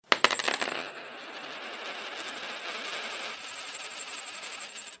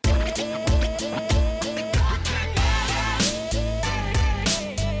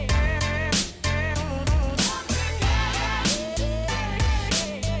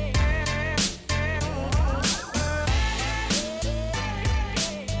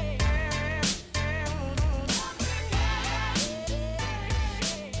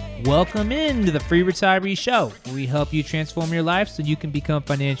Welcome into the Free Retiree Show, where we help you transform your life so you can become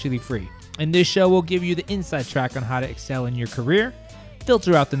financially free. In this show, we'll give you the inside track on how to excel in your career,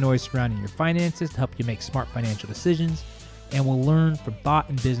 filter out the noise surrounding your finances to help you make smart financial decisions, and we'll learn from thought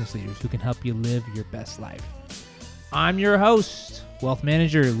and business leaders who can help you live your best life. I'm your host, Wealth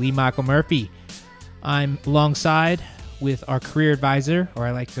Manager Lee Michael Murphy. I'm alongside with our career advisor, or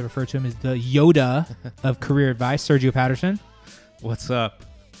I like to refer to him as the Yoda of career advice, Sergio Patterson. What's up?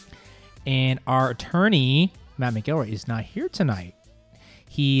 And our attorney, Matt McElroy, is not here tonight.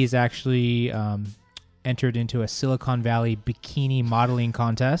 He is actually entered into a Silicon Valley bikini modeling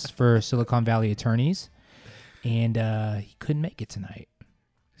contest for Silicon Valley attorneys, and he couldn't make it tonight.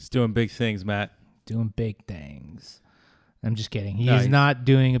 He's doing big things, Matt. Doing big things. I'm just kidding. He is not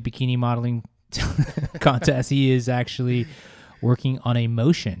doing a bikini modeling contest. He is actually working on a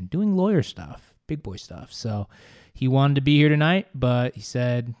motion, doing lawyer stuff, big boy stuff. So he wanted to be here tonight, but he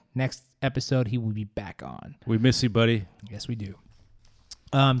said next episode he will be back on. We miss you, buddy. Yes, we do.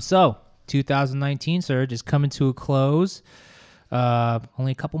 So 2019, Serge, is coming to a close.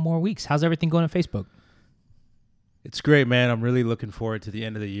 Only a couple more weeks. How's everything going on Facebook? It's great, man. I'm really looking forward to the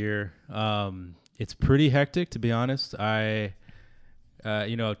end of the year. It's pretty hectic, to be honest. Towards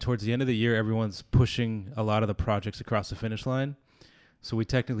the end of the year, everyone's pushing a lot of the projects across the finish line. So we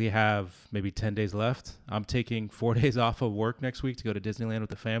technically have maybe 10 days left. I'm taking 4 days off of work next week to go to Disneyland with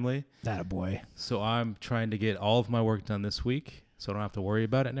the family. That a boy. So I'm trying to get all of my work done this week so I don't have to worry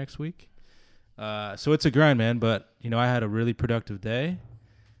about it next week. So it's a grind, man. But, I had a really productive day.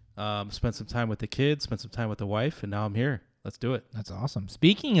 Spent some time with the kids, spent some time with the wife, and now I'm here. Let's do it. That's awesome.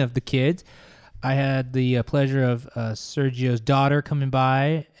 Speaking of the kids, I had the pleasure of Sergio's daughter coming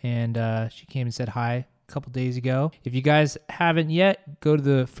by, and she came and said hi couple days ago. If you guys haven't yet, go to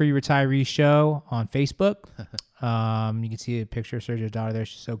the Free Retiree Show on Facebook. You can see a picture of Sergio's daughter there.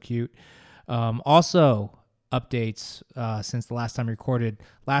 She's so cute. Also, updates since the last time we recorded.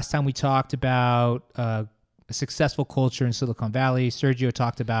 Last time we talked about a successful culture in Silicon Valley. Sergio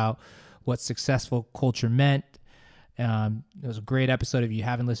talked about what successful culture meant. It was a great episode. If you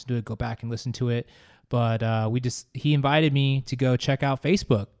haven't listened to it, go back and listen to it. But he invited me to go check out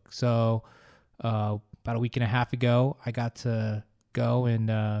Facebook. So about a week and a half ago, I got to go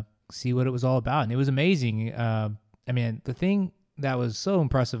and see what it was all about. And it was amazing. The thing that was so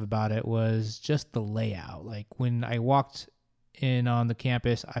impressive about it was just the layout. Like when I walked in on the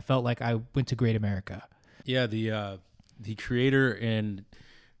campus, I felt like I went to Great America. Yeah, the creator and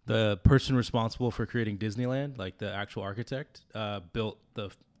the person responsible for creating Disneyland, like the actual architect, built the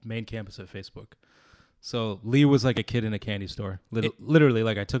main campus at Facebook. So Lee was like a kid in a candy store. Literally,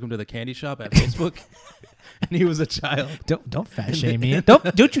 like I took him to the candy shop at Facebook, and he was a child. Don't fat shame me.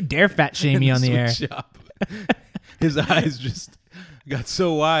 Don't you dare fat shame me on the air. Shop. His eyes just got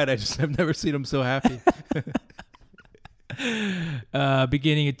so wide. I've never seen him so happy.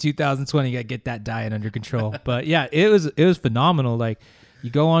 Beginning of 2020, gotta get that diet under control. But yeah, it was phenomenal. Like you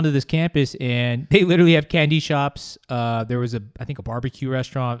go onto this campus and they literally have candy shops. There was I think a barbecue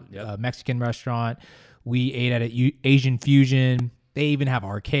restaurant, a Mexican restaurant. We ate at a Asian fusion. They even have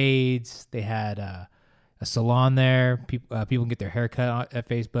arcades. They had a salon there. People can get their hair cut at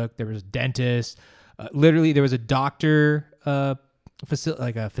Facebook. There was a dentist. Literally, there was a doctor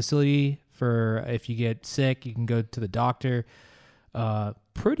facility for if you get sick, you can go to the doctor.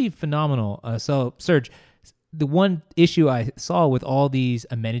 Pretty phenomenal. So, Serge, the one issue I saw with all these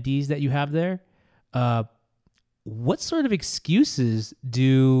amenities that you have there, what sort of excuses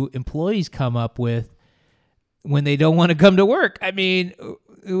do employees come up with when they don't want to come to work? I mean,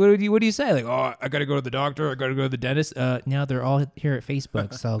 what do you say? Like, oh, I got to go to the doctor. I got to go to the dentist. Now they're all here at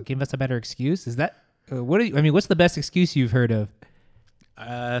Facebook. So give us a better excuse. Is that, what's the best excuse you've heard of?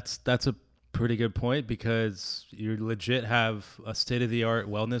 That's a pretty good point because you legit have a state-of-the-art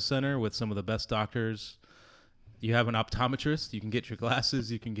wellness center with some of the best doctors. You have an optometrist. You can get your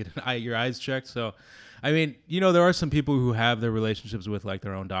glasses. You can get your eyes checked. So, I mean, there are some people who have their relationships with like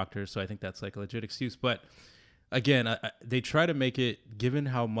their own doctors. So I think that's like a legit excuse. But again, they try to make it, given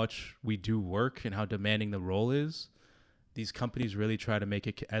how much we do work and how demanding the role is, these companies really try to make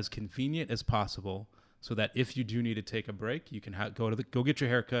it as convenient as possible so that if you do need to take a break, you can go get your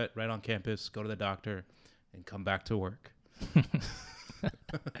hair cut right on campus, go to the doctor, and come back to work.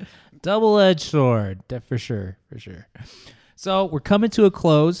 Double-edged sword, for sure. So we're coming to a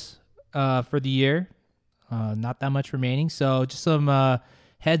close for the year. Not that much remaining. So just some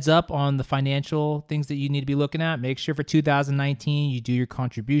heads up on the financial things that you need to be looking at. Make sure for 2019 you do your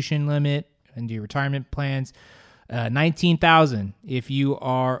contribution limit and do your retirement plans. $19,000. If you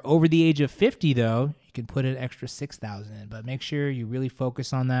are over the age of 50, though, you can put an extra 6,000 in, but make sure you really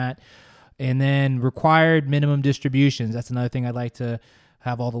focus on that. And then required minimum distributions. That's another thing I'd like to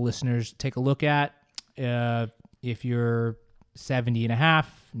have all the listeners take a look at. If you're 70 and a half,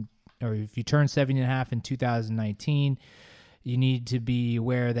 or if you turn 70 and a half in 2019, you need to be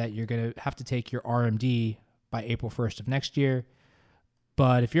aware that you're going to have to take your RMD by April 1st of next year.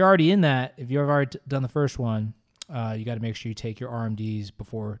 But if you're already in that, if you've already done the first one, you got to make sure you take your RMDs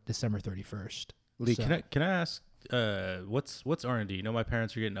before December 31st. Lee, so, can I ask, what's R&D? You know, my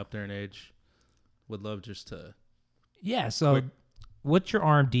parents are getting up there in age. Would love just to. Yeah. So what your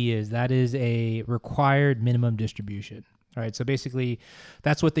RMD is, that is a required minimum distribution. All right. So basically,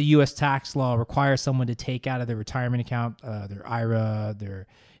 that's what the U.S. tax law requires someone to take out of their retirement account, their IRA, their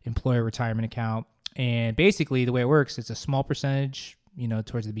employer retirement account. And basically, the way it works, it's a small percentage,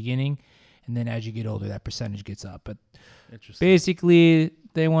 towards the beginning. And then as you get older, that percentage gets up. But basically,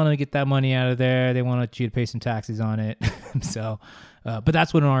 they want to get that money out of there. They want you to pay some taxes on it. So, but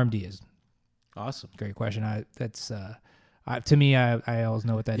that's what an RMD is. Awesome. Great question. To me, I always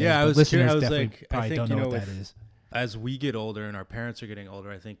know what that is. Yeah, listeners definitely probably don't know what that is. As we get older and our parents are getting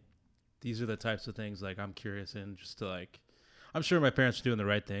older, I think these are the types of things like I'm curious in, just to I'm sure my parents are doing the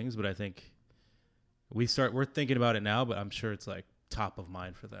right things, but I think we're thinking about it now, but I'm sure it's top of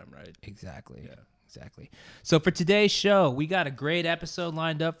mind for them, right? Exactly. Yeah. Exactly. So for today's show, we got a great episode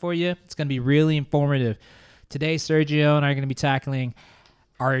lined up for you. It's going to be really informative. Today, Sergio and I are going to be tackling,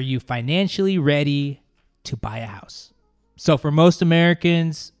 are you financially ready to buy a house? So for most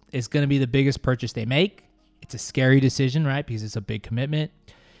Americans, it's going to be the biggest purchase they make. It's a scary decision, right? Because it's a big commitment.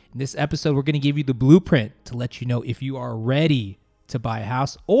 In this episode, we're going to give you the blueprint to let you know if you are ready to buy a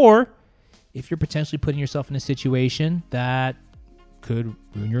house, or if you're potentially putting yourself in a situation that could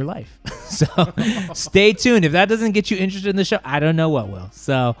ruin your life. So stay tuned. If that doesn't get you interested in the show, I don't know what will.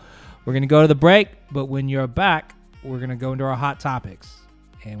 So we're going to go to the break, but when you're back, we're going to go into our hot topics.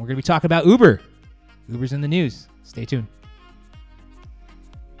 And we're going to be talking about Uber. Uber's in the news. Stay tuned.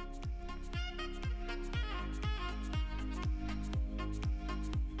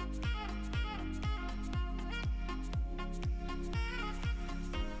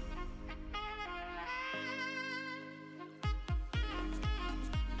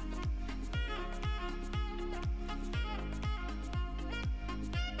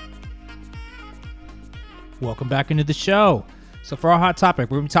 Welcome back into the show. So for our hot topic,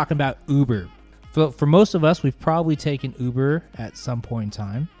 we're going to be talking about Uber. For most of us, we've probably taken Uber at some point in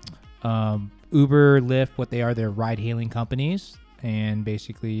time. Uber, Lyft, what they are, they're ride-hailing companies. And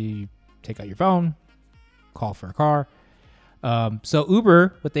basically, you take out your phone, call for a car. So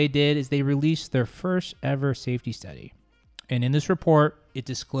Uber, what they did is they released their first ever safety study. And in this report, it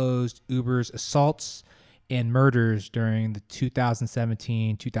disclosed Uber's assaults and murders during the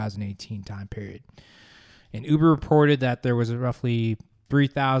 2017-2018 time period. And Uber reported that there was roughly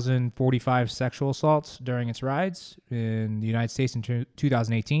 3,045 sexual assaults during its rides in the United States in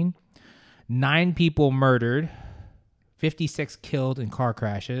 2018. 9 people murdered, 56 killed in car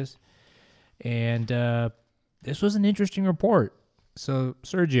crashes. And this was an interesting report. So,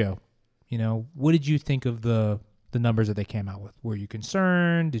 Sergio, what did you think of the numbers that they came out with? Were you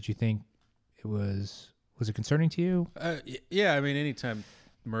concerned? Did you think it was it concerning to you? Yeah, I mean, anytime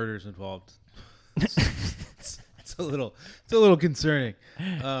murder's involved, it's a little concerning.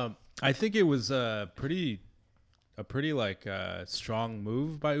 I think it was a pretty strong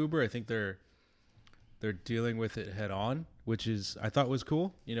move by Uber. I think they're dealing with it head on, which is I thought was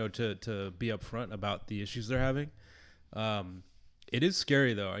cool. To be upfront about the issues they're having. It is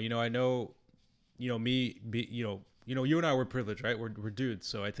scary though. I know, you and I were privileged, right? We're dudes,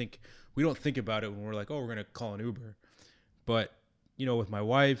 so I think we don't think about it when we're like, oh, we're gonna call an Uber, but. With my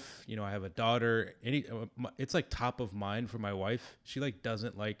wife, I have a daughter. It's top of mind for my wife. She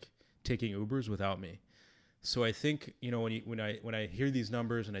doesn't like taking Ubers without me. So I think when I hear these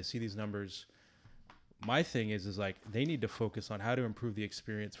numbers and I see these numbers, my thing is they need to focus on how to improve the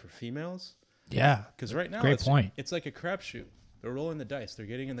experience for females. Yeah, because right now it's like a crapshoot. They're rolling the dice. They're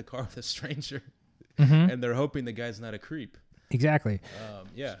getting in the car with a stranger, and they're hoping the guy's not a creep. Exactly.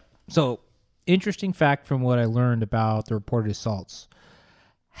 Yeah. So. Interesting fact from what I learned about the reported assaults.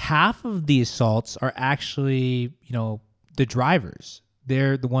 Half of the assaults are actually, the drivers.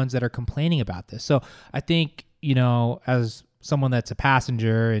 They're the ones that are complaining about this. So I think, as someone that's a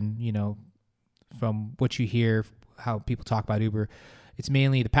passenger and, from what you hear, how people talk about Uber, it's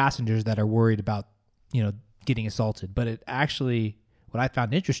mainly the passengers that are worried about, getting assaulted. But it actually, what I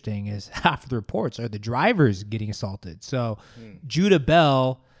found interesting is half of the reports are the drivers getting assaulted. So Judah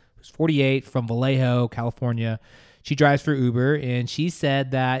Bell, who's 48, from Vallejo, California. She drives for Uber, and she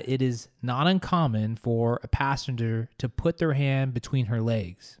said that it is not uncommon for a passenger to put their hand between her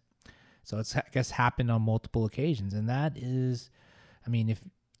legs. So it's, I guess, happened on multiple occasions. And that is, I mean, if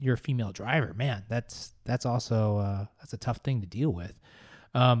you're a female driver, man, that's also, that's a tough thing to deal with.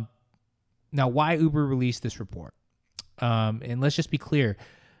 Now, why Uber released this report? And let's just be clear.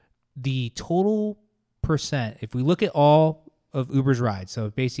 The total percent, if we look at all of Uber's rides, so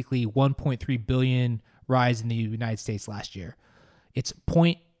basically 1.3 billion rides in the United States last year, it's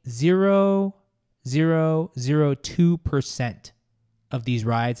 0.0002% of these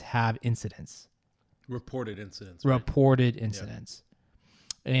rides have incidents. Reported incidents. Yep.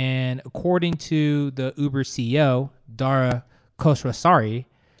 And according to the Uber CEO, Dara Khosrowshahi,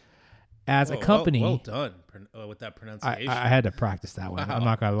 as a company... Well done with that pronunciation. I had to practice that one. Wow. I'm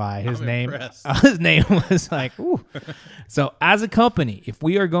not going to lie. His name impressed. was like, ooh. So as a company, if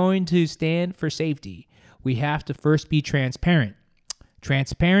we are going to stand for safety, we have to first be transparent.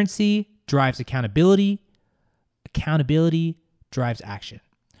 Transparency drives accountability. Accountability drives action.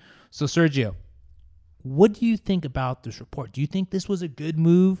 So Sergio, what do you think about this report? Do you think this was a good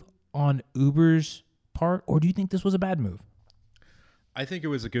move on Uber's part, or do you think this was a bad move? I think it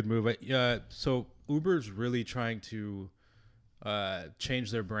was a good move. So Uber's really trying to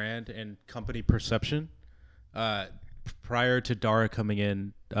change their brand and company perception. Prior to Dara coming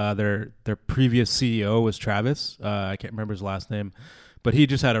in, their previous CEO was Travis. I can't remember his last name, but he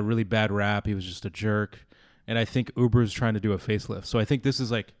just had a really bad rap. He was just a jerk. And I think Uber's trying to do a facelift. So I think this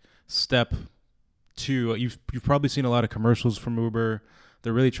is like step 2. You've probably seen a lot of commercials from Uber.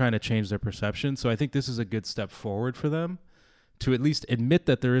 They're really trying to change their perception. So I think this is a good step forward for them to at least admit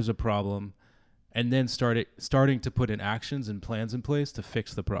that there is a problem, and then starting to put in actions and plans in place to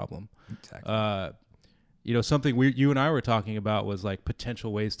fix the problem. Exactly. Something you and I were talking about was like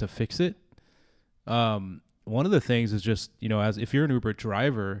potential ways to fix it. One of the things is just, as if you're an Uber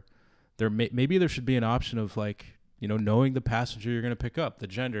driver, maybe there should be an option of like, knowing the passenger you're going to pick up, the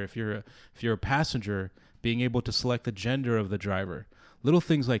gender. If you're a passenger, being able to select the gender of the driver. Little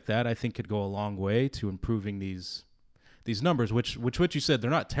things like that, I think, could go a long way to improving these numbers, which what you said, they're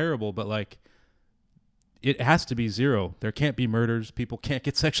not terrible, but like it has to be 0. There can't be murders. People can't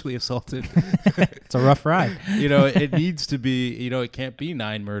get sexually assaulted. It's a rough ride. It needs to be, it can't be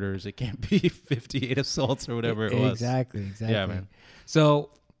 9 murders. It can't be 58 assaults or whatever it was. Exactly. Yeah, man.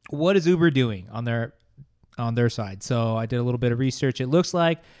 So what is Uber doing on their side? So I did a little bit of research. It looks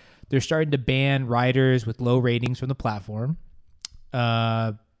like they're starting to ban riders with low ratings from the platform.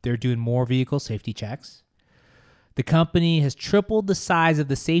 They're doing more vehicle safety checks. The company has tripled the size of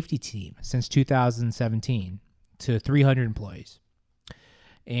the safety team since 2017 to 300 employees.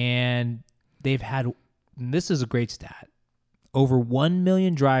 And they've had, and this is a great stat, over 1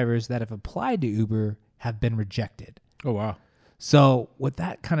 million drivers that have applied to Uber have been rejected. Oh, wow. So what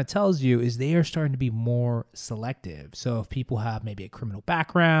that kind of tells you is they are starting to be more selective. So if people have maybe a criminal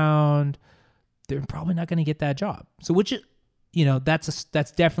background, they're probably not going to get that job. So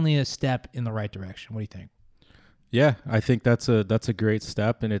that's definitely a step in the right direction. What do you think? Yeah, I think that's a great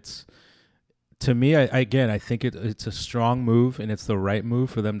step, and it's, to me, I think it's a strong move, and it's the right move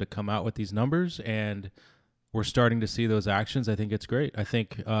for them to come out with these numbers, and we're starting to see those actions. I think it's great. I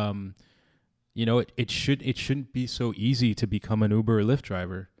think it shouldn't be so easy to become an Uber or Lyft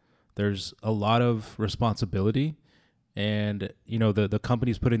driver. There's a lot of responsibility, and the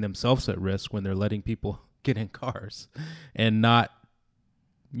company's putting themselves at risk when they're letting people get in cars and not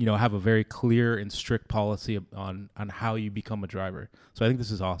have a very clear and strict policy on how you become a driver. So I think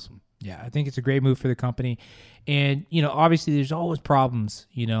this is awesome. Yeah, I think it's a great move for the company. And, obviously there's always problems,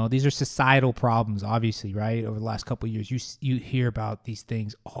 these are societal problems, obviously, right? Over the last couple of years, you hear about these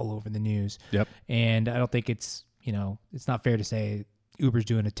things all over the news. Yep. And I don't think it's not fair to say Uber's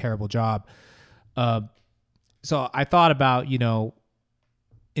doing a terrible job. So I thought about, in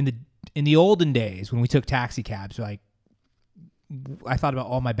the olden days when we took taxi cabs, like, I thought about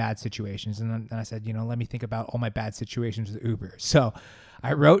all my bad situations, and then I said, let me think about all my bad situations with Uber. So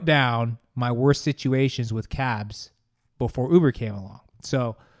I wrote down my worst situations with cabs before Uber came along.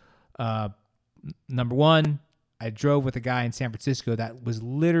 So number 1, I drove with a guy in San Francisco that was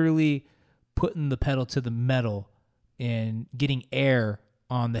literally putting the pedal to the metal and getting air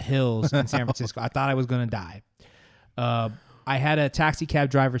on the hills in San Francisco. I thought I was going to die. I had a taxi cab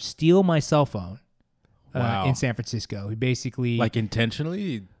driver steal my cell phone. Wow. In San Francisco. He basically... Like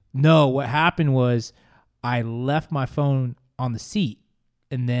intentionally? No, what happened was I left my phone on the seat,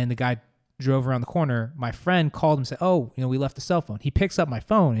 and then the guy drove around the corner. My friend called him and said, oh, we left the cell phone. He picks up my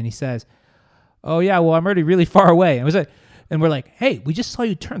phone, and he says, oh, yeah, well, I'm already really far away. And we're like, hey, we just saw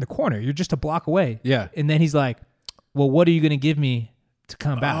you turn the corner. You're just a block away. Yeah. And then he's like, well, what are you going to give me to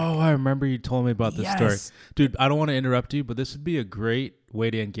come back? Oh, I remember you told me about this story. Yes. Dude, I don't want to interrupt you, but this would be a great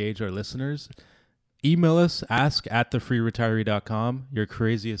way to engage our listeners. Email us, ask@thefreeretiree.com, your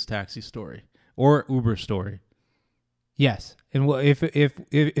craziest taxi story or Uber story. Yes, and if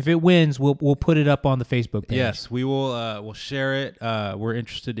it wins, we'll put it up on the Facebook page. Yes, we will. We'll share it. We're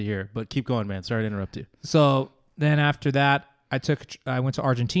interested to hear. But keep going, man. Sorry to interrupt you. So then after that, I went to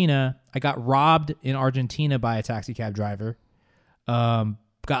Argentina. I got robbed in Argentina by a taxi cab driver. Got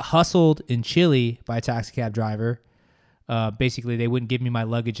hustled in Chile by a taxi cab driver. Basically, they wouldn't give me my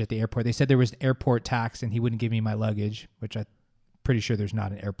luggage at the airport. They said there was an airport tax, and he wouldn't give me my luggage, which I'm pretty sure there's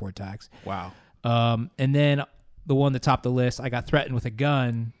not an airport tax. Wow. And then the one that topped the list, I got threatened with a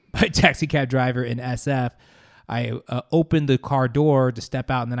gun by a taxi cab driver in SF. I opened the car door to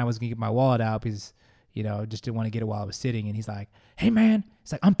step out, and then I was going to get my wallet out because, I just didn't want to get it while I was sitting. And he's like, hey, man.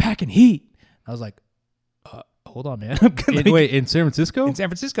 He's like, I'm packing heat. I was like, hold on, man. Wait, in San Francisco? In San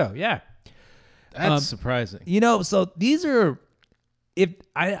Francisco, yeah. That's surprising. So these are,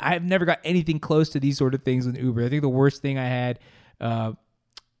 I've never got anything close to these sort of things with Uber. I think the worst thing I had, some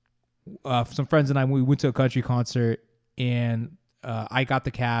friends and I, we went to a country concert, and I got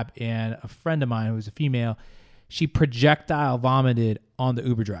the cab, and a friend of mine who was a female, she projectile vomited on the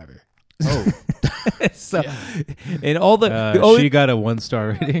Uber driver. Oh. So, and all the she got a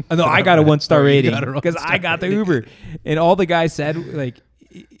 1-star rating. No, I got a 1-star rating got a because I got the rating. Uber, and all the guy said, like,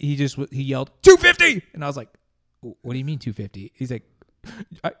 he yelled $250, and I was like, what do you mean $250? He's like,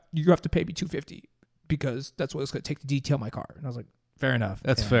 you have to pay me $250 because that's what it's going to take to detail my car. And I was like, fair enough.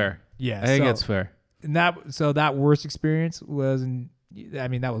 That's fair. Yeah, I think that's fair. And that worst experience was,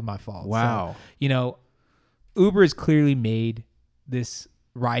 that was my fault. Wow. So, Uber has clearly made this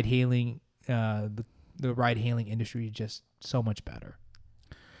ride hailing, the ride hailing industry just so much better.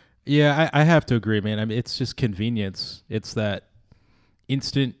 Yeah, I have to agree, man. I mean, it's just convenience. It's that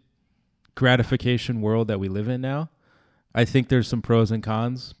instant gratification world that we live in now. I think there's some pros and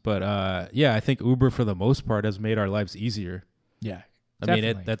cons, but I think Uber for the most part has made our lives easier. Yeah, I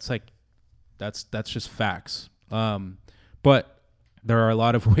mean, that's just facts. But there are a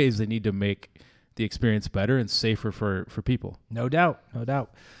lot of ways they need to make the experience better and safer for people. No doubt.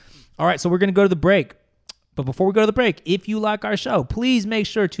 All right, so we're going to go to the break. But before we go to the break, if you like our show, please make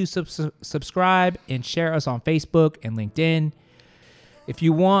sure to subscribe and share us on Facebook and LinkedIn. If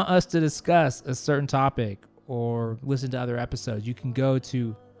you want us to discuss a certain topic or listen to other episodes, you can go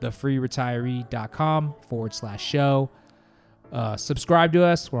to thefreeretiree.com/show. Subscribe to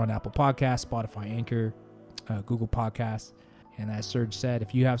us. We're on Apple Podcasts, Spotify, Anchor, Google Podcasts. And as Serge said,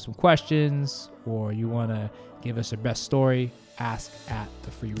 if you have some questions or you want to give us your best story, ask at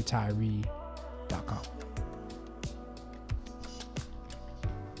thefreeretiree.com.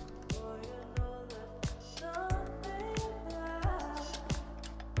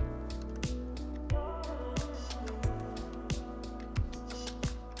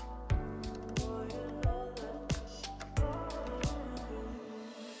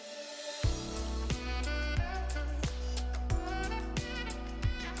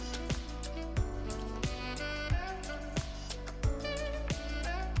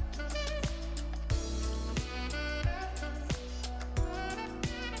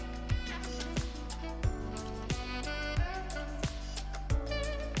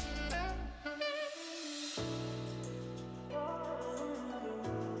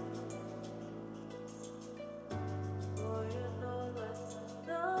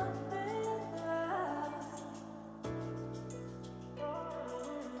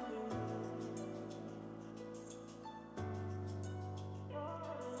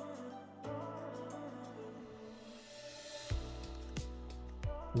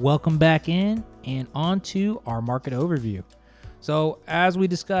 Welcome back in and on to our market overview. So as we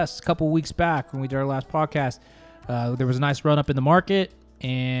discussed a couple of weeks back when we did our last podcast, there was a nice run up in the market.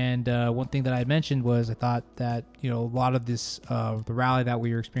 And one thing that I mentioned was I thought that, a lot of this, the rally that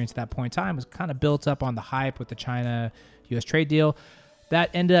we were experiencing at that point in time was kind of built up on the hype with the China-U.S. trade deal. That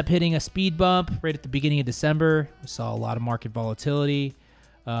ended up hitting a speed bump right at the beginning of December. We saw a lot of market volatility.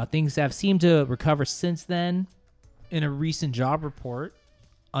 Things have seemed to recover since then. In a recent job report,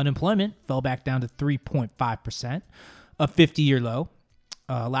 unemployment fell back down to 3.5%, a 50-year low.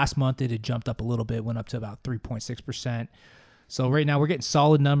 Last month, it had jumped up a little bit, went up to about 3.6%. So right now, we're getting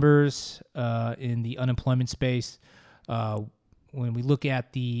solid numbers in the unemployment space. When we look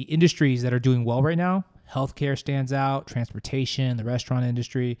at the industries that are doing well right now, healthcare stands out, transportation, the restaurant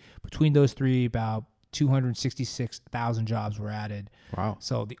industry. Between those three, about 266,000 jobs were added. Wow.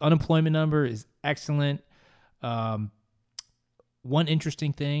 So the unemployment number is excellent. One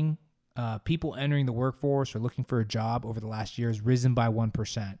interesting thing people entering the workforce or looking for a job over the last year has risen by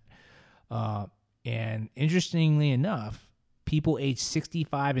 1%. And interestingly enough, people aged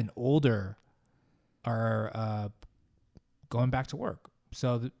 65 and older are going back to work.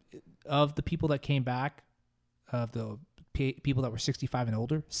 So of the people that came back, of the people that were 65 and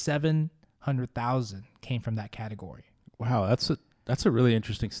older, 700,000 came from that category. Wow, that's a really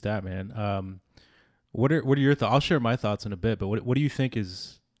interesting stat, man. What are your thoughts? I'll share my thoughts in a bit, but what do you think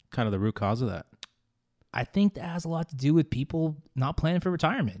is kind of the root cause of that? I think that has a lot to do with people not planning for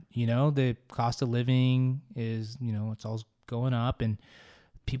retirement. The cost of living is, it's all going up, and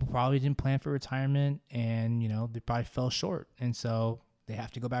people probably didn't plan for retirement, and, they probably fell short. And so they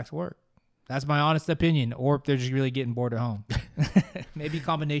have to go back to work. That's my honest opinion. Or they're just really getting bored at home. Maybe a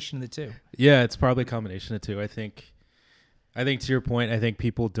combination of the two. Yeah, it's probably a combination of the two. I think to your point, I think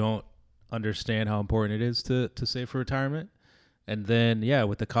people don't understand how important it is to save for retirement. And then, yeah,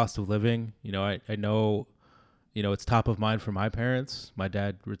 with the cost of living, I know, it's top of mind for my parents. My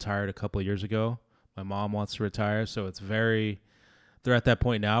dad retired a couple of years ago. My mom wants to retire. So they're at that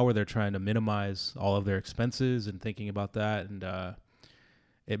point now where they're trying to minimize all of their expenses and thinking about that. And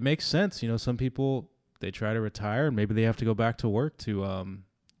it makes sense. Some people, they try to retire and maybe they have to go back to work to,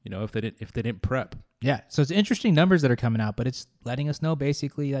 if they didn't prep. Yeah. So it's interesting numbers that are coming out, but it's letting us know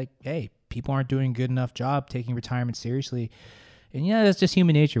basically like, hey, people aren't doing a good enough job taking retirement seriously. And yeah, that's just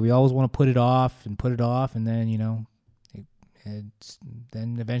human nature. We always want to put it off, and then,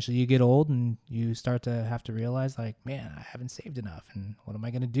 then eventually you get old and you start to have to realize like, man, I haven't saved enough. And what am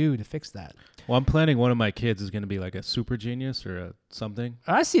I going to do to fix that? Well, I'm planning one of my kids is going to be like a super genius or something.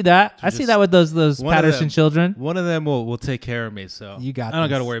 I see that. I see that with those Patterson children. One of them will take care of me. So I don't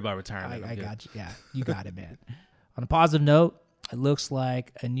got to worry about retirement. I got you. Yeah, you got it, man. On a positive note, it looks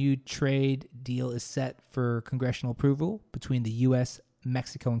like a new trade deal is set for congressional approval between the U.S.,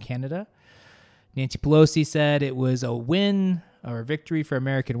 Mexico, and Canada. Nancy Pelosi said it was a win or a victory for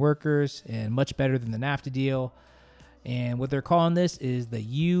American workers and much better than the NAFTA deal. And what they're calling this is the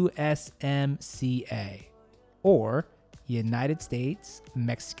USMCA, or United States,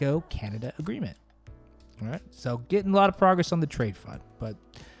 Mexico, Canada Agreement. All right. So getting a lot of progress on the trade front, but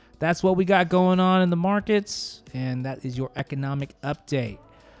that's what we got going on in the markets, and that is your economic update.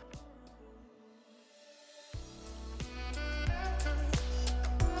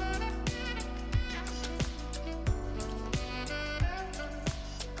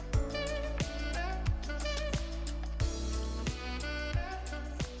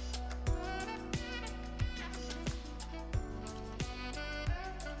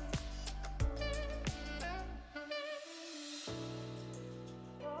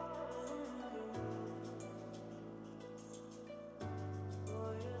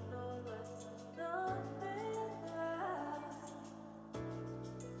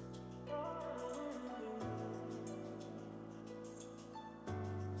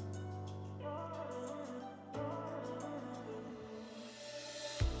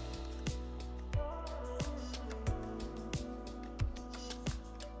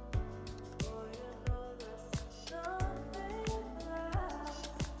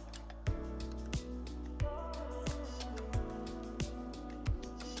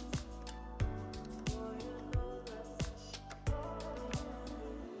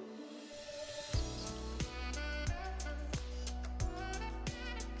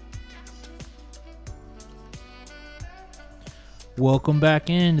 Welcome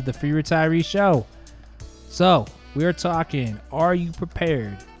back into the Free Retiree Show. So, we're talking, are you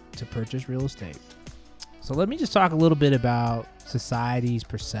prepared to purchase real estate? So let me just talk a little bit about society's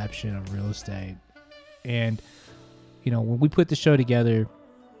perception of real estate. And, when we put the show together,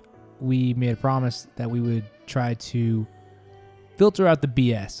 we made a promise that we would try to filter out the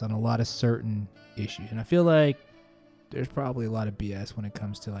BS on a lot of certain issues. And I feel like there's probably a lot of BS when it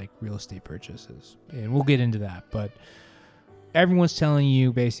comes to like real estate purchases. And we'll get into that. But everyone's telling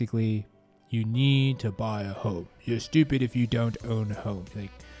you basically you need to buy a home. You're stupid if you don't own a home.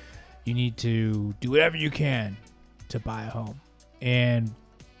 Like, you need to do whatever you can to buy a home. And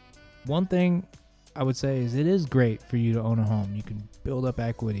one thing I would say is it is great for you to own a home. You can build up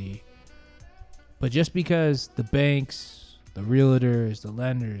equity. But just because the banks, the realtors, the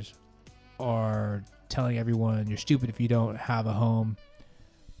lenders are telling everyone you're stupid if you don't have a home,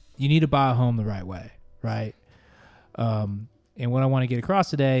 you need to buy a home the right way, right? And what I want to get across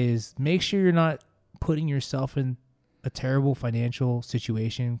today is make sure you're not putting yourself in a terrible financial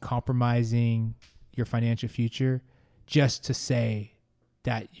situation, compromising your financial future just to say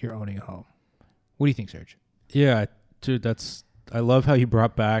that you're owning a home. What do you think, Serge? Yeah, dude, I love how you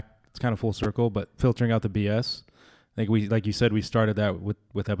brought back, it's kind of full circle, but filtering out the BS. think we, like you said, we started that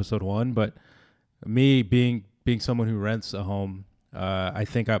with episode 1. But me being someone who rents a home, I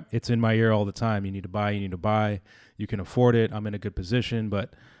think it's in my ear all the time. You need to buy. You need to buy. You can afford it. I'm in a good position.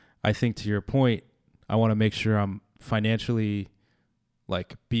 But I think to your point, I want to make sure I'm financially,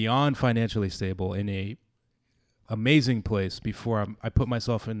 like beyond financially stable, in a amazing place before I put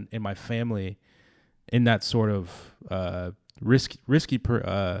myself and my family in that sort of risky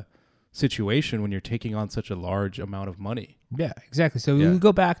situation when you're taking on such a large amount of money. Yeah, exactly. So we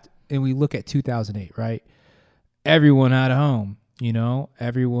go back and we look at 2008, right? Everyone had a home,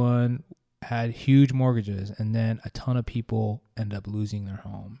 everyone had huge mortgages, and then a ton of people end up losing their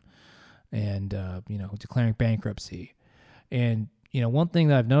home and, declaring bankruptcy. And, one thing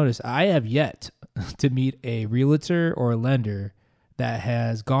that I've noticed, I have yet to meet a realtor or a lender that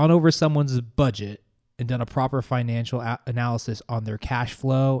has gone over someone's budget and done a proper financial analysis on their cash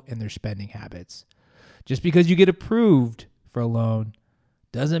flow and their spending habits. Just because you get approved for a loan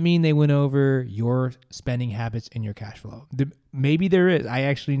doesn't mean they went over your spending habits and your cash flow. Maybe there is. I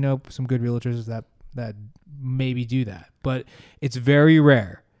actually know some good realtors that maybe do that, but it's very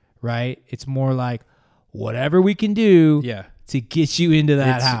rare, right? It's more like whatever we can do to get you into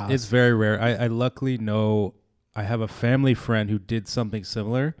that house. It's very rare. I luckily know I have a family friend who did something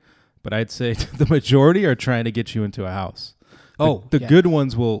similar, but I'd say the majority are trying to get you into a house. The good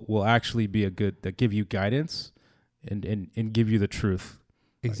ones will actually be that give you guidance and give you the truth.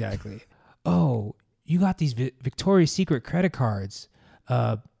 Exactly. Oh, you got these Victoria's Secret credit cards.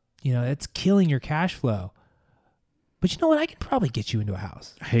 It's killing your cash flow. But you know what? I can probably get you into a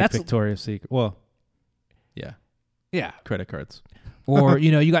house. I hate Victoria's Secret. Well, yeah. Yeah. Credit cards. Or,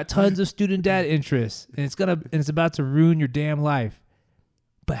 you got tons of student debt interest and it's about to ruin your damn life.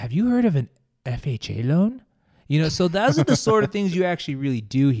 But have you heard of an FHA loan? So those are the sort of things you actually really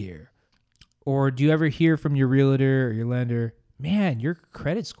do here. Or do you ever hear from your realtor or your lender, man, your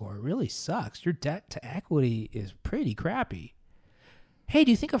credit score really sucks. Your debt to equity is pretty crappy. Hey,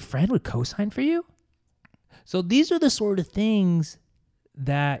 do you think a friend would co-sign for you? So these are the sort of things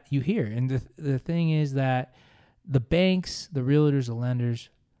that you hear. And the thing is that the banks, the realtors, the lenders,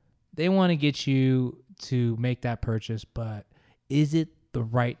 they want to get you to make that purchase, but is it the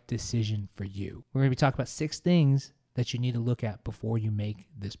right decision for you? We're going to be talking about 6 things that you need to look at before you make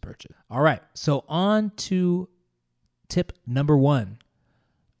this purchase. All right, so on to tip number 1,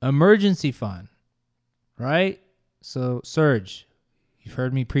 emergency fund, right? So Serge, you've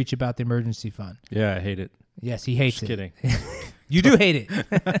heard me preach about the emergency fund. Yeah, I hate it. Yes, he hates Just kidding. You do hate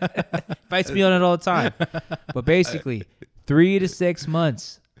it. Fights me on it all the time. But basically, 3 to 6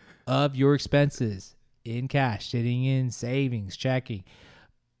 months of your expenses in cash, sitting in savings, checking.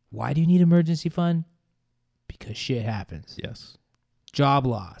 Why do you need emergency fund? Because shit happens. Yes. Job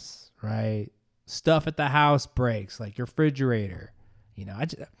loss, right? Stuff at the house breaks, like your refrigerator. I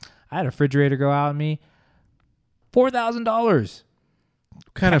had a refrigerator go out on me. $4,000.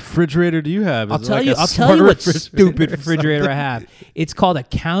 What kind of refrigerator do you have? I'll tell you what stupid refrigerator I have. It's called a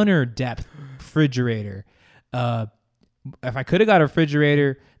counter depth refrigerator. If I could have got a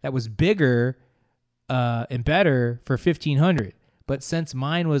refrigerator that was bigger and better for $1,500, but since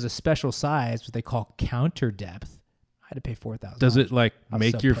mine was a special size, what they call counter depth, I had to pay $4,000. Does it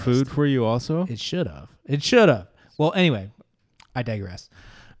make your food for you also? It should have. Well, anyway, I digress.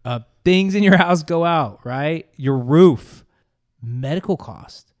 Things in your house go out, right? Your roof. Medical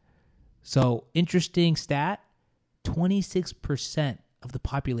cost. So interesting stat, 26% of the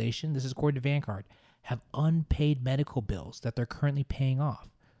population, this is according to Vanguard, have unpaid medical bills that they're currently paying off.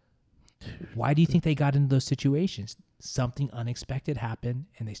 Why do you think they got into those situations? Something unexpected happened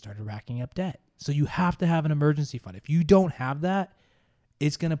and they started racking up debt. So you have to have an emergency fund. If you don't have that,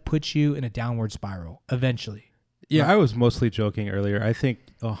 it's going to put you in a downward spiral eventually. Yeah, right? I was mostly joking earlier. I think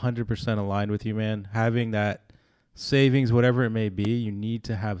 100% aligned with you, man. Having that savings, whatever it may be, you need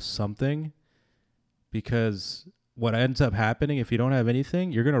to have something, because what ends up happening if you don't have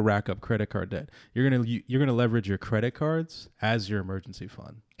anything, you're going to rack up credit card debt. You're going to leverage your credit cards as your emergency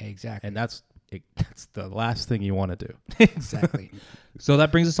fund. Exactly. And that's the last thing you want to do. Exactly. So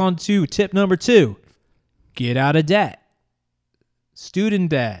that brings us on to tip number 2. Get out of debt. Student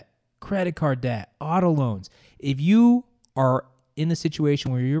debt, credit card debt, auto loans. If you are in the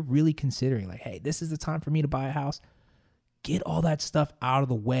situation where you're really considering like, hey, this is the time for me to buy a house, get all that stuff out of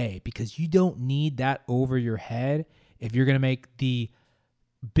the way, because you don't need that over your head if you're going to make the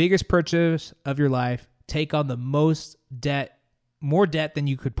biggest purchase of your life, take on the most debt, more debt than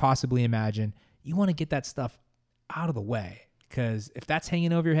you could possibly imagine. You want to get that stuff out of the way, because if that's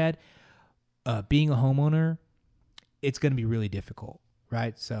hanging over your head, being a homeowner, it's going to be really difficult,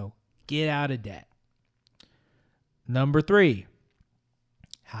 right? So get out of debt. Number 3,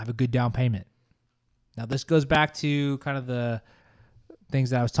 have a good down payment. Now, this goes back to kind of the things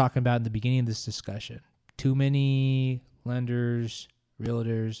that I was talking about in the beginning of this discussion. Too many lenders,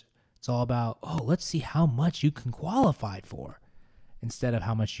 realtors, it's all about, let's see how much you can qualify for instead of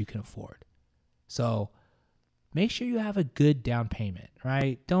how much you can afford. So make sure you have a good down payment,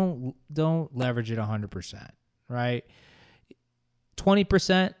 right? Don't leverage it 100%, right?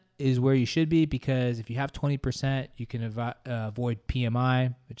 20% is where you should be, because if you have 20%, you can avoid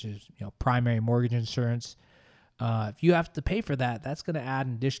PMI, which is primary mortgage insurance. If you have to pay for that, that's going to add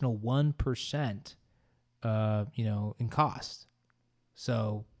an additional 1%, in cost.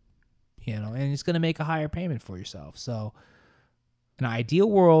 So, and it's going to make a higher payment for yourself. So, in an ideal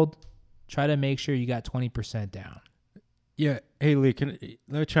world, try to make sure you got 20% down. Yeah. Hey, Lee, let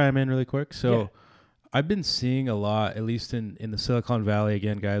me chime in really quick? So I've been seeing a lot, at least in the Silicon Valley,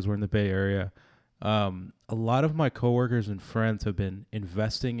 again, guys, we're in the Bay Area. A lot of my coworkers and friends have been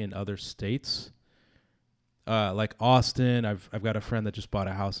investing in other states, like Austin. I've got a friend that just bought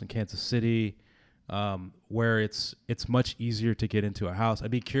a house in Kansas City, where it's much easier to get into a house.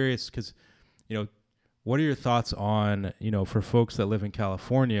 I'd be curious because, what are your thoughts on, for folks that live in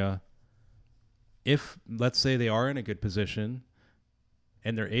California, if, let's say, they are in a good position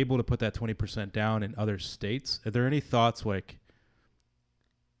and they're able to put that 20% down in other states, are there any thoughts like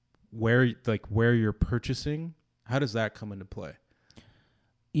where you're purchasing? How does that come into play?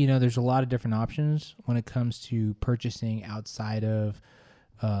 There's a lot of different options when it comes to purchasing outside of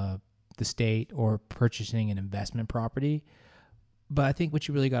the state or purchasing an investment property. But I think what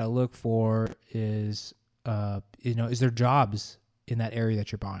you really got to look for is there jobs in that area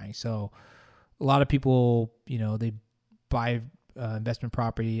that you're buying? So a lot of people, they buy investment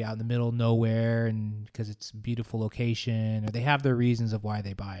property out in the middle of nowhere, and because it's a beautiful location, or they have their reasons of why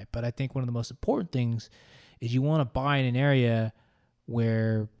they buy it. But I think one of the most important things is you want to buy in an area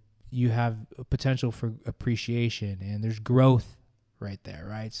where you have a potential for appreciation and there's growth right there,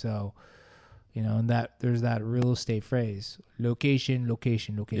 right? So, and that there's that real estate phrase, location,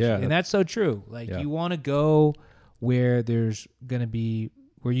 location, location. Yeah, and that's so true. You want to go where there's going to be,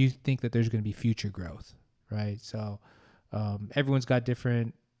 where you think that there's going to be future growth, right? So everyone's got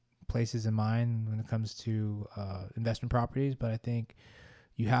different places in mind when it comes to investment properties, but I think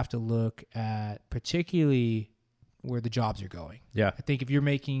you have to look at particularly where the jobs are going. Yeah. I think if you're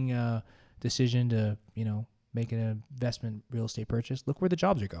making a decision to, make an investment real estate purchase, look where the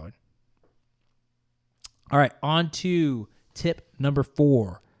jobs are going. All right, on to tip number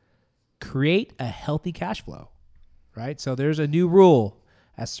 4. Create a healthy cash flow, right? So there's a new rule,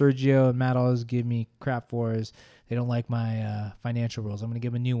 as Sergio and Matt always give me crap for, is they don't like my financial rules. I'm going to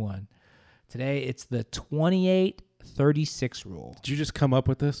give them a new one. Today, it's the 28-36 rule. Did you just come up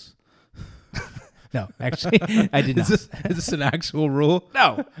with this? No, actually, I did not. Is this an actual rule?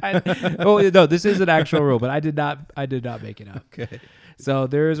 No. No, this is an actual rule, but I did not make it up. Okay. So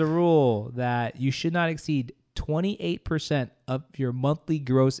there is a rule that you should not exceed 28% of your monthly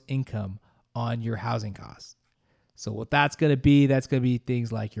gross income on your housing costs. So what that's going to be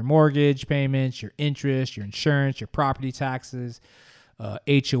things like your mortgage payments, your interest, your insurance, your property taxes,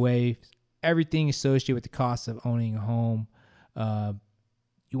 HOA, everything associated with the cost of owning a home.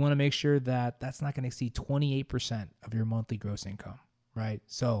 You want to make sure that that's not going to exceed 28% of your monthly gross income, right?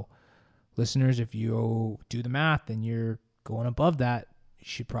 So listeners, if you do the math and you're going above that, you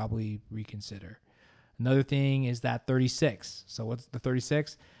should probably reconsider. Another thing is that 36. So what's the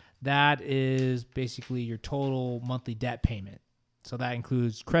 36? That is basically your total monthly debt payment. So that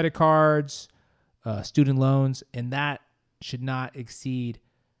includes credit cards, student loans, and that should not exceed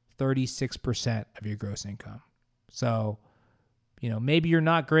 36% of your gross income. So, maybe you're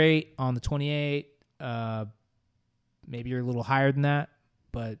not great on the 28, maybe you're a little higher than that,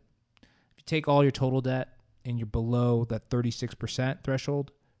 but if you take all your total debt and you're below that 36%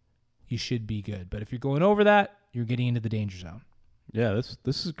 threshold, you should be good. But if you're going over that, you're getting into the danger zone. Yeah,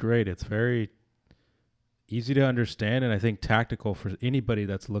 this is great. It's very easy to understand, and I think tactical for anybody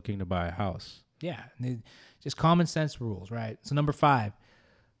that's looking to buy a house. Yeah, just common sense rules, right? So number 5,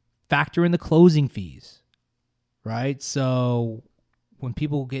 factor in the closing fees, right? So when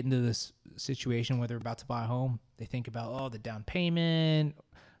people get into this situation where they're about to buy a home, they think about, the down payment.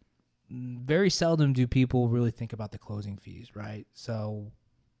 Very seldom do people really think about the closing fees, right? So,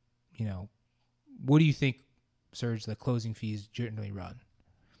 what do you think, Serge, the closing fees generally run?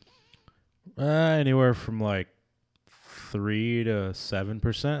 Anywhere from like 3 to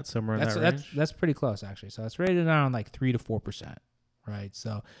 7%, somewhere in that range. That's pretty close, actually. So it's rated around like 3 to 4%, right?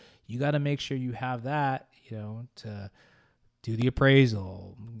 So you got to make sure you have that, to do the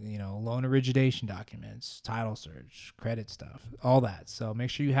appraisal, loan origination documents, title search, credit stuff, all that. So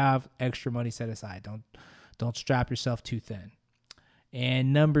make sure you have extra money set aside. Don't strap yourself too thin.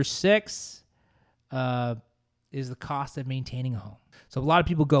 And number 6 is the cost of maintaining a home. So a lot of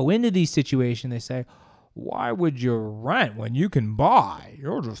people go into these situations, they say, why would you rent when you can buy?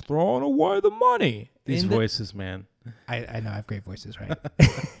 You're just throwing away the money. These voices, man. I know I have great voices, right?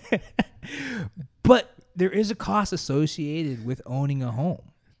 But there is a cost associated with owning a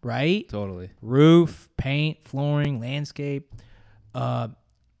home, right? Totally. Roof, paint, flooring, landscape. And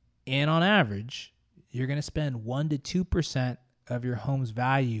on average, you're going to spend 1 to 2% of your home's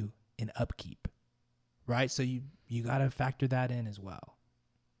value in upkeep, right? So you got to factor that in as well.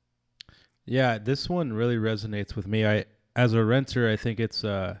 Yeah, this one really resonates with me. As a renter, I think it's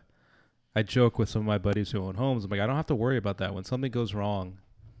I joke with some of my buddies who own homes. I'm like, I don't have to worry about that. When something goes wrong,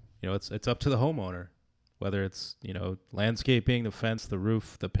 it's up to the homeowner, whether it's, landscaping, the fence, the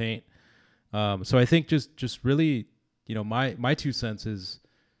roof, the paint. So I think just really, my 2 cents is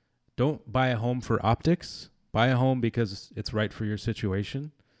don't buy a home for optics. Buy a home because it's right for your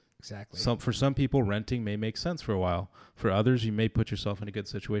situation. Exactly. For some people, renting may make sense for a while. For others, you may put yourself in a good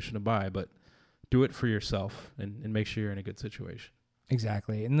situation to buy, but do it for yourself and make sure you're in a good situation.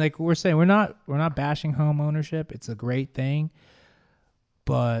 Exactly. And like we're saying, we're not bashing home ownership. It's a great thing,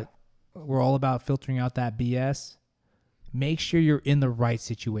 but we're all about filtering out that BS. Make sure you're in the right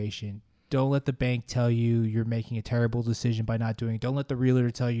situation. Don't let the bank tell you you're making a terrible decision by not doing it. Don't let the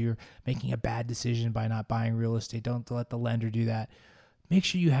realtor tell you you're making a bad decision by not buying real estate. Don't let the lender do that. Make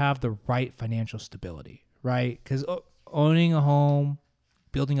sure you have the right financial stability, right? Because owning a home,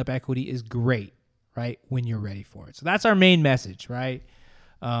 building up equity is great, right? When you're ready for it. So that's our main message, right?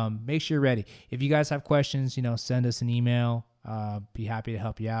 Make sure you're ready. If you guys have questions, send us an email. Be happy to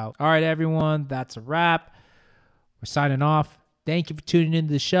help you out. All right, everyone, that's a wrap. We're signing off. Thank you for tuning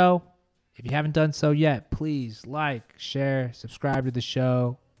into the show. If you haven't done so yet, please like, share, subscribe to the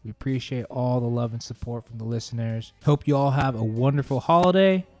show. We appreciate all the love and support from the listeners. Hope you all have a wonderful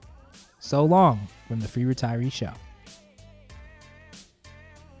holiday. So long from the Free Retiree Show.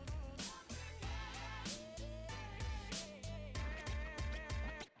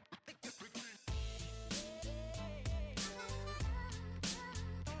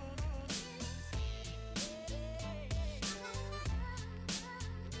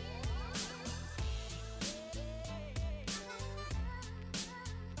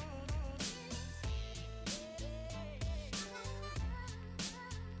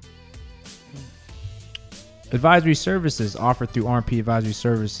 Advisory services offered through RMP Advisory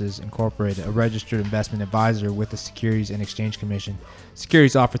Services Incorporated, a registered investment advisor with the Securities and Exchange Commission.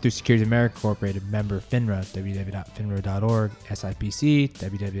 Securities offered through Securities America Incorporated, member FINRA, www.finra.org, SIPC,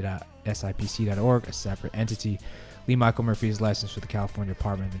 www.sipc.org, a separate entity. Lee Michael Murphy is licensed with the California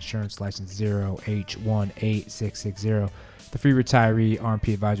Department of Insurance, license 0H18660. The Free Retiree,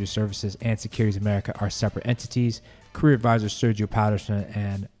 RMP Advisory Services, and Securities America are separate entities. Career advisor Sergio Patterson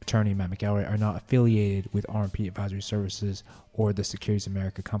and attorney Matt McElroy are not affiliated with RMP Advisory Services or the Securities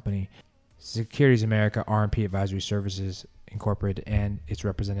America Company. Securities America, RMP Advisory Services Incorporated, and its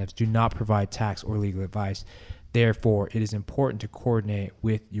representatives do not provide tax or legal advice. Therefore, it is important to coordinate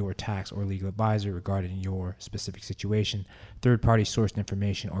with your tax or legal advisor regarding your specific situation. Third-party sourced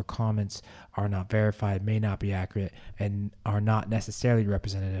information or comments are not verified, may not be accurate, and are not necessarily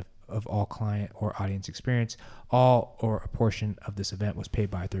representative of all client or audience experience. All or a portion of this event was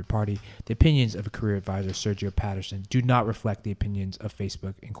paid by a third party. The opinions of a career advisor, Sergio Patterson, do not reflect the opinions of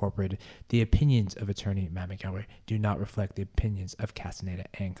Facebook Incorporated. The opinions of attorney Matt McElroy do not reflect the opinions of Castaneda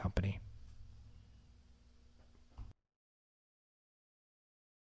and Company.